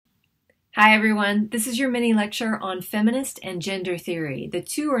Hi everyone, this is your mini lecture on feminist and gender theory. The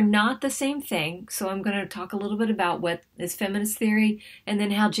two are not the same thing, so I'm going to talk a little bit about what is feminist theory and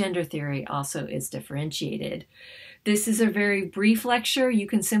then how gender theory also is differentiated. This is a very brief lecture. You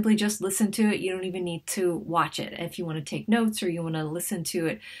can simply just listen to it. You don't even need to watch it. If you want to take notes or you want to listen to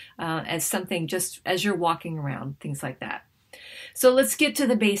it as something just as you're walking around, things like that. So let's get to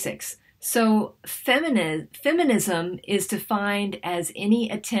the basics. So feminism is defined as any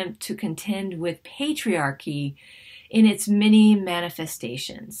attempt to contend with patriarchy in its many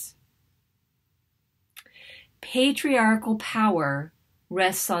manifestations. Patriarchal power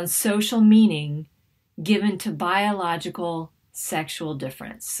rests on social meaning given to biological sexual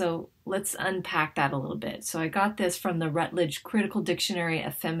difference. So let's unpack that a little bit. So I got this from the Routledge Critical Dictionary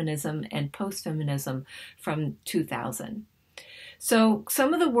of Feminism and Post-Feminism from 2000. So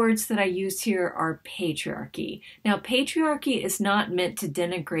some of the words that I used here are patriarchy. Now, patriarchy is not meant to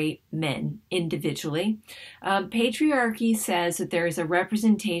denigrate men individually. Patriarchy says that there is a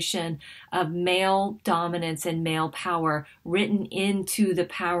representation of male dominance and male power written into the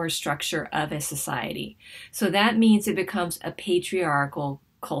power structure of a society. So that means it becomes a patriarchal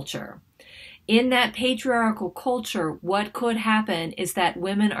culture. In that patriarchal culture, what could happen is that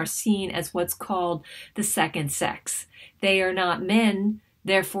women are seen as what's called the second sex. They are not men,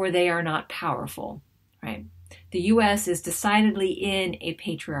 therefore they are not powerful, right? The U.S. is decidedly in a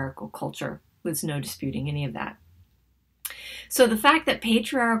patriarchal culture. There's no disputing any of that. So the fact that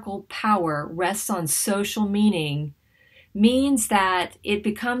patriarchal power rests on social meaning means that it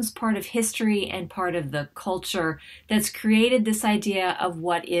becomes part of history and part of the culture that's created this idea of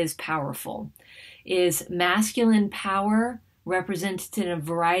what is powerful. Is masculine power represented in a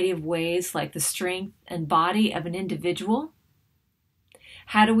variety of ways, like the strength and body of an individual?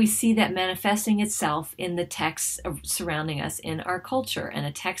 How do we see that manifesting itself in the texts surrounding us in our culture? And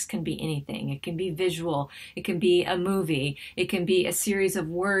a text can be anything. It can be visual. It can be a movie. It can be a series of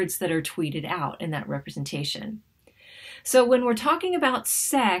words that are tweeted out in that representation. So when we're talking about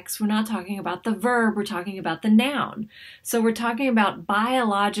sex, we're not talking about the verb, we're talking about the noun. So we're talking about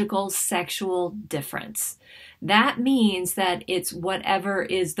biological sexual difference. That means that it's whatever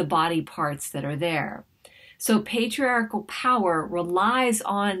is the body parts that are there. So patriarchal power relies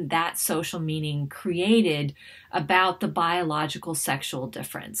on that social meaning created about the biological sexual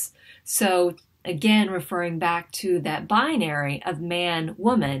difference. So again, referring back to that binary of man,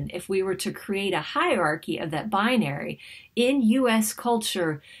 woman, if we were to create a hierarchy of that binary, in U.S.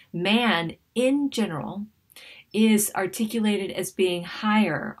 culture, man in general is articulated as being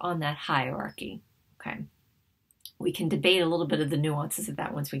higher on that hierarchy. Okay. We can debate a little bit of the nuances of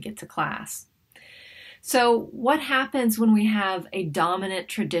that once we get to class. So what happens when we have a dominant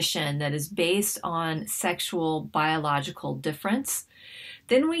tradition that is based on sexual biological difference?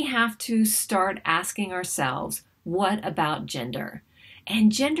 Then we have to start asking ourselves, what about gender?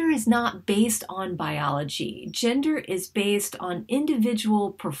 And gender is not based on biology. Gender is based on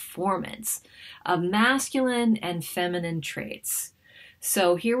individual performance of masculine and feminine traits.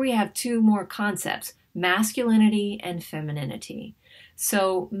 So here we have two more concepts, masculinity and femininity.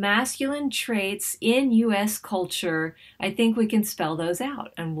 So masculine traits in U.S. culture, I think we can spell those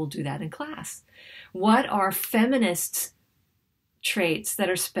out, and we'll do that in class. What are feminist traits that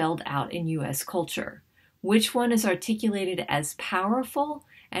are spelled out in U.S. culture? Which one is articulated as powerful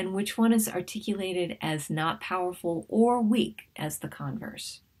and which one is articulated as not powerful or weak as the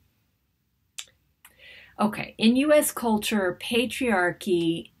converse? Okay, in U.S. culture,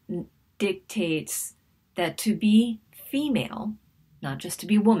 patriarchy dictates that to be female, not just to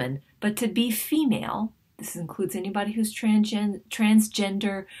be woman, but to be female, this includes anybody who's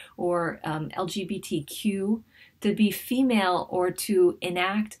transgender or LGBTQ, to be female or to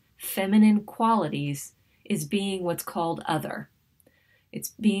enact feminine qualities is being what's called other. It's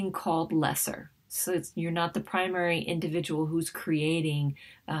being called lesser. So you're not the primary individual who's creating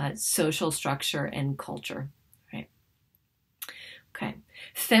social structure and culture, right? Okay.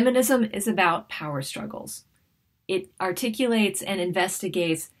 Feminism is about power struggles. It articulates and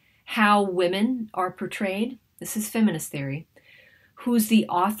investigates how women are portrayed. This is feminist theory. Who's the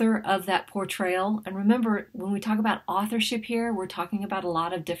author of that portrayal? And remember, when we talk about authorship here, we're talking about a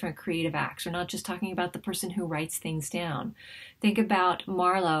lot of different creative acts. We're not just talking about the person who writes things down. Think about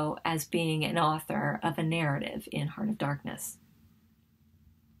Marlowe as being an author of a narrative in Heart of Darkness.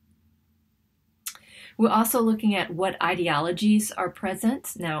 We're also looking at what ideologies are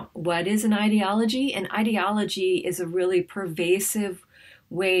present. Now, what is an ideology? An ideology is a really pervasive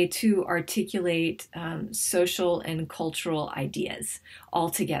way to articulate social and cultural ideas all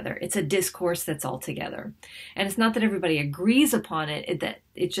together. It's a discourse that's all together. And it's not that everybody agrees upon it, that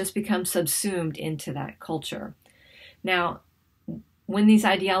it just becomes subsumed into that culture. Now, when these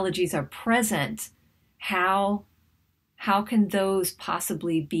ideologies are present, how can those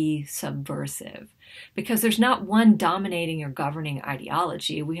possibly be subversive? Because there's not one dominating or governing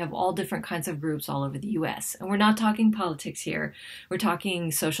ideology. We have all different kinds of groups all over the US. And we're not talking politics here. We're talking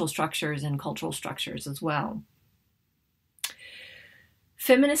social structures and cultural structures as well.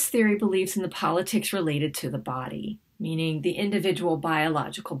 Feminist theory believes in the politics related to the body, meaning the individual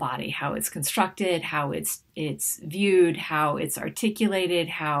biological body, how it's constructed, how it's viewed, how it's articulated,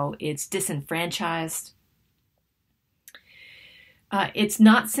 how it's disenfranchised. It's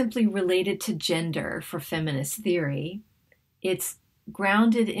not simply related to gender for feminist theory. It's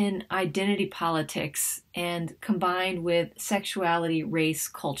grounded in identity politics and combined with sexuality, race,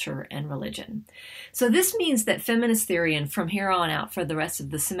 culture, and religion. So this means that feminist theory, and from here on out for the rest of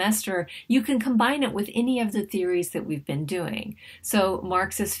the semester, you can combine it with any of the theories that we've been doing. So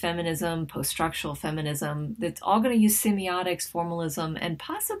Marxist feminism, post-structural feminism, that's all going to use semiotics, formalism, and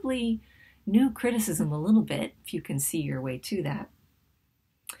possibly new criticism a little bit, if you can see your way to that.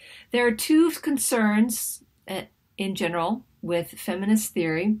 There are two concerns in general with feminist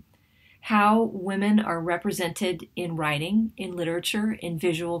theory: how women are represented in writing, in literature, in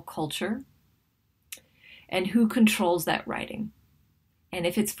visual culture, and who controls that writing. And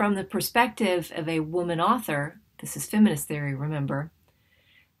if it's from the perspective of a woman author, this is feminist theory, remember,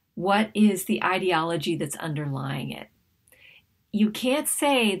 what is the ideology that's underlying it? You can't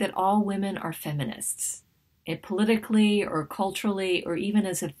say that all women are feminists, politically or culturally, or even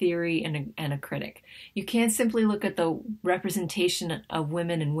as a theory and a critic. You can't simply look at the representation of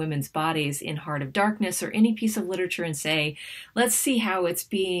women and women's bodies in Heart of Darkness or any piece of literature and say, let's see how it's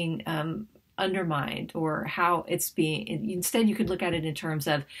being undermined or how it's being. Instead, you could look at it in terms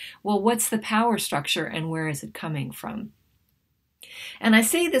of, well, what's the power structure and where is it coming from? And I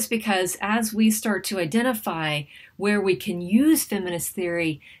say this because as we start to identify where we can use feminist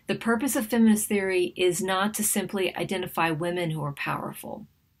theory, the purpose of feminist theory is not to simply identify women who are powerful.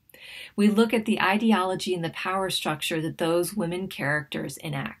 We look at the ideology and the power structure that those women characters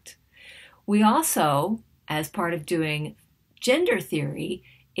enact. We also, as part of doing gender theory,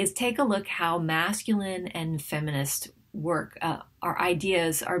 is take a look how masculine and feminist work, our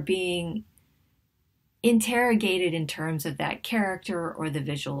ideas are being interrogated in terms of that character or the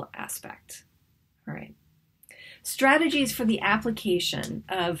visual aspect. All right. Strategies for the application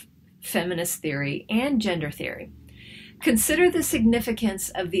of feminist theory and gender theory. Consider the significance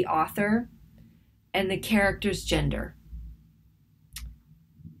of the author and the character's gender.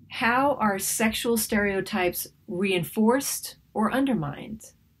 How are sexual stereotypes reinforced or undermined?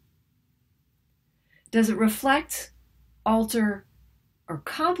 Does it reflect, alter, or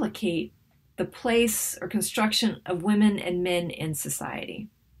complicate the place or construction of women and men in society?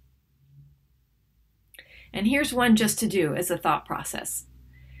 And here's one just to do as a thought process.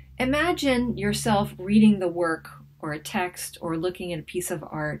 Imagine yourself reading the work or a text or looking at a piece of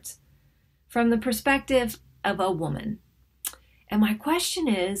art from the perspective of a woman. And my question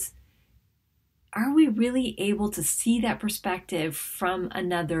is, are we really able to see that perspective from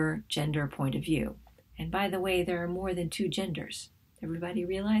another gender point of view? And by the way, there are more than two genders. Everybody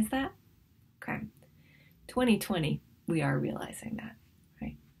realize that? Okay. 2020, we are realizing that,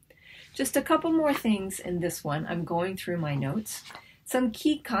 right? Just a couple more things in this one. I'm going through my notes. Some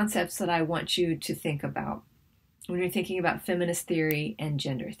key concepts that I want you to think about when you're thinking about feminist theory and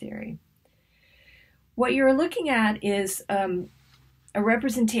gender theory. What you're looking at is a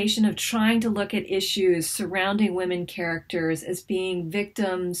representation of trying to look at issues surrounding women characters as being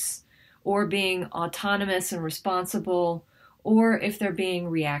victims or being autonomous and responsible, or if they're being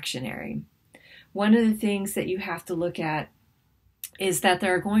reactionary. One of the things that you have to look at is that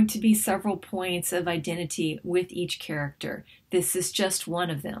there are going to be several points of identity with each character. This is just one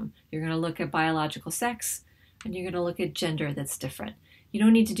of them. You're going to look at biological sex, and you're going to look at gender that's different. You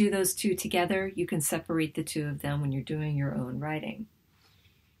don't need to do those two together. You can separate the two of them when you're doing your own writing.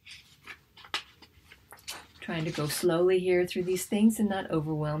 Trying to go slowly here through these things and not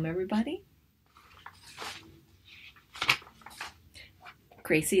overwhelm everybody.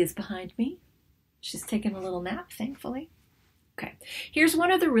 Gracie is behind me. She's taking a little nap, thankfully. Okay, here's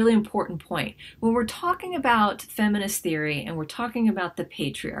one other really important point. When we're talking about feminist theory and we're talking about the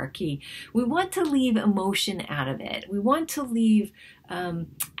patriarchy, we want to leave emotion out of it. We want to leave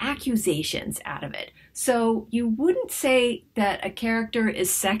accusations out of it. So you wouldn't say that a character is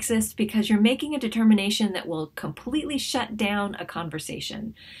sexist because you're making a determination that will completely shut down a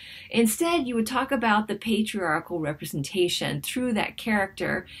conversation. Instead, you would talk about the patriarchal representation through that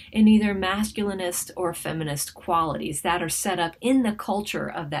character in either masculinist or feminist qualities that are set up in the culture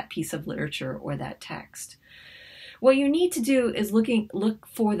of that piece of literature or that text. What you need to do is look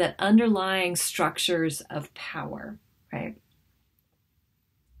for the underlying structures of power, right?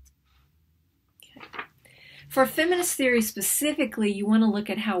 Okay. For feminist theory specifically, you want to look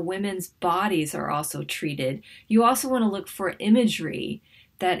at how women's bodies are also treated. You also want to look for imagery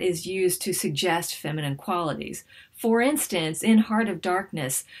that is used to suggest feminine qualities. For instance, in Heart of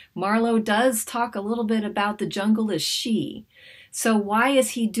Darkness, Marlowe does talk a little bit about the jungle as she. So why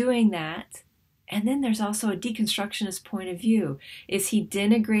is he doing that? And then there's also a deconstructionist point of view. Is he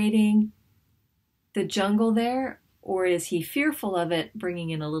denigrating the jungle there, or is he fearful of it, bringing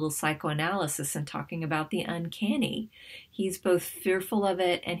in a little psychoanalysis and talking about the uncanny? He's both fearful of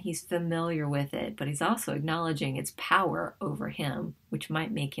it and he's familiar with it, but he's also acknowledging its power over him, which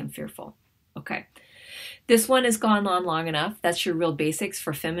might make him fearful. Okay. This one has gone on long enough. That's your real basics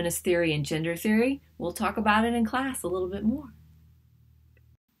for feminist theory and gender theory. We'll talk about it in class a little bit more.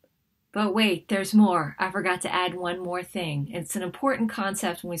 But wait, there's more. I forgot to add one more thing. It's an important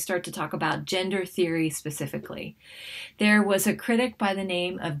concept when we start to talk about gender theory specifically. There was a critic by the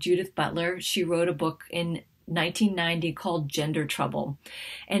name of Judith Butler. She wrote a book in 1990 called Gender Trouble.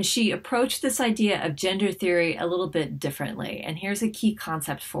 And she approached this idea of gender theory a little bit differently. And here's a key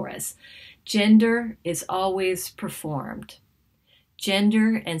concept for us. Gender is always performed.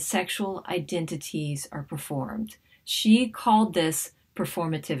 Gender and sexual identities are performed. She called this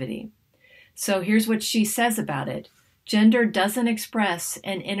performativity. So here's what she says about it. Gender doesn't express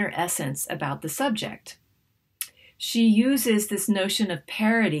an inner essence about the subject. She uses this notion of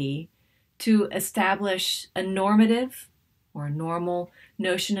parity to establish a normative or normal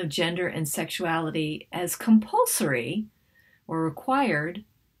notion of gender and sexuality as compulsory or required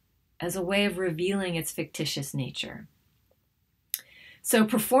as a way of revealing its fictitious nature. So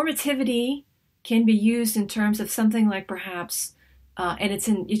performativity can be used in terms of something like perhaps and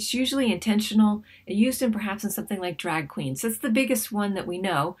it's usually intentional, used in perhaps in something like drag queens. That's the biggest one that we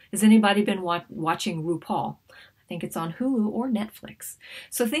know. Has anybody been watching RuPaul? I think it's on Hulu or Netflix.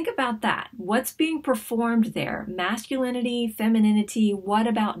 So think about that. What's being performed there? Masculinity, femininity, what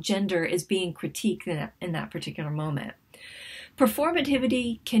about gender is being critiqued in that particular moment?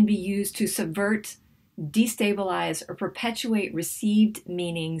 Performativity can be used to subvert, destabilize, or perpetuate received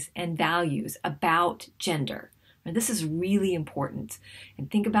meanings and values about gender. This is really important. And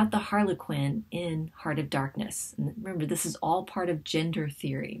think about the Harlequin in Heart of Darkness. And remember, this is all part of gender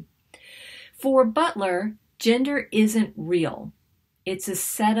theory. For Butler, gender isn't real. It's a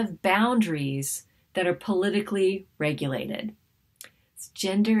set of boundaries that are politically regulated.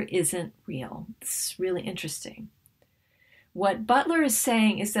 Gender isn't real. This is really interesting. What Butler is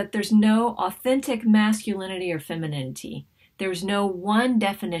saying is that there's no authentic masculinity or femininity. There's no one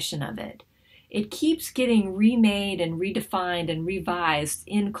definition of it. It keeps getting remade and redefined and revised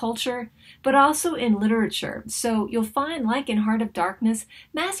in culture, but also in literature. So you'll find, like in Heart of Darkness,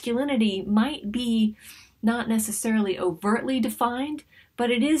 masculinity might be not necessarily overtly defined,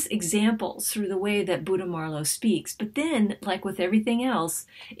 but it is examples through the way that Buddha Marlowe speaks. But then, like with everything else,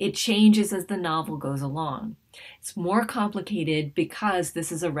 it changes as the novel goes along. It's more complicated because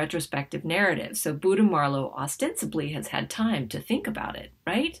this is a retrospective narrative. So Buddha Marlowe ostensibly has had time to think about it,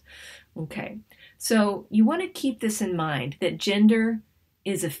 right? Okay, so you want to keep this in mind, that gender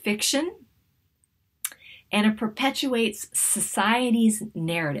is a fiction and it perpetuates society's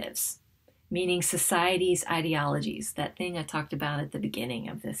narratives, meaning society's ideologies, that thing I talked about at the beginning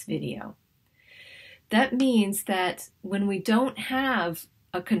of this video. That means that when we don't have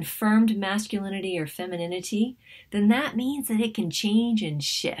a confirmed masculinity or femininity, then that means that it can change and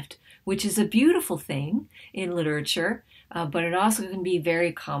shift, which is a beautiful thing in literature, but it also can be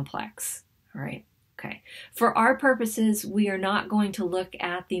very complex. All right. Okay. For our purposes, we are not going to look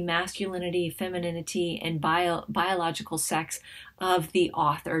at the masculinity, femininity, and biological sex of the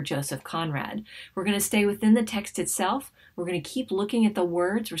author, Joseph Conrad. We're going to stay within the text itself. We're going to keep looking at the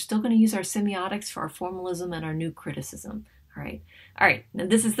words. We're still going to use our semiotics for our formalism and our new criticism. All right. All right. Now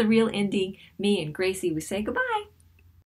this is the real ending. Me and Gracie, we say goodbye.